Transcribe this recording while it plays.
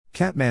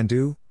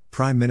Kathmandu,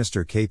 Prime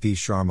Minister KP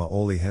Sharma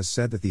Oli has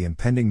said that the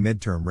impending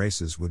midterm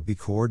races would be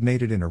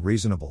coordinated in a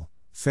reasonable,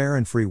 fair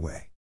and free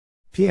way.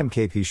 PM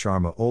KP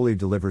Sharma Oli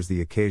delivers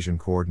the occasion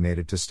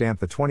coordinated to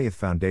stamp the 20th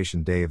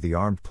Foundation Day of the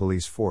Armed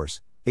Police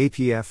Force,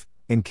 APF,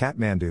 in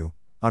Kathmandu,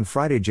 on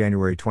Friday,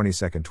 January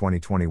 22,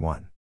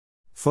 2021.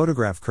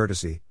 Photograph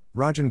courtesy,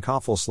 Rajan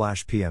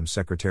Kauffel/PM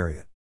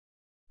Secretariat.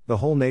 The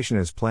whole nation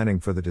is planning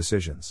for the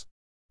decisions.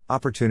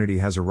 Opportunity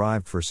has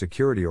arrived for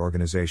security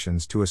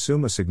organizations to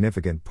assume a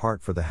significant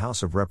part for the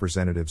House of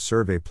Representatives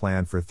survey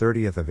plan for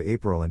 30th of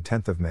April and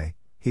 10th of May,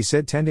 he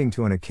said, tending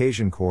to an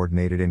occasion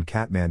coordinated in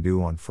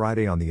Kathmandu on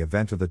Friday on the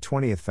event of the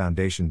 20th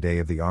Foundation Day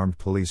of the Armed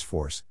Police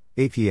Force,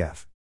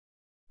 APF.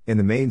 In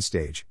the main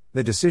stage,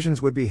 the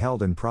decisions would be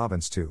held in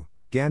Province 2,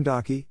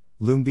 Gandaki,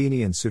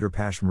 Lumbini and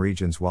Sudarpasham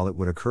regions, while it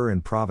would occur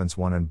in Province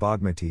 1 and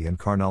Bagmati and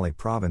Karnali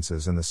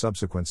provinces in the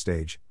subsequent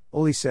stage,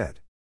 Oli said.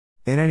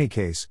 In any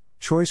case,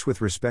 choice with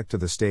respect to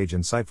the stage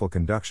insightful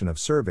conduction of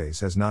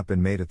surveys has not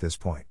been made at this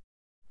point.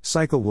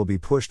 Cycle will be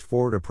pushed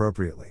forward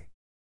appropriately.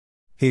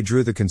 He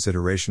drew the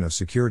consideration of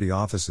security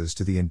offices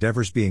to the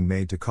endeavors being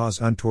made to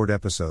cause untoward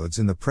episodes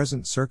in the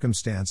present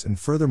circumstance and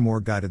furthermore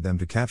guided them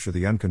to capture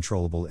the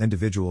uncontrollable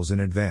individuals in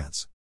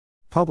advance.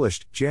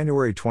 Published,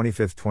 January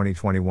 25,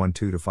 2021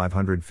 2 to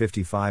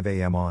 5:55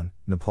 a.m. on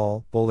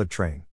Nepal, Bullet Train.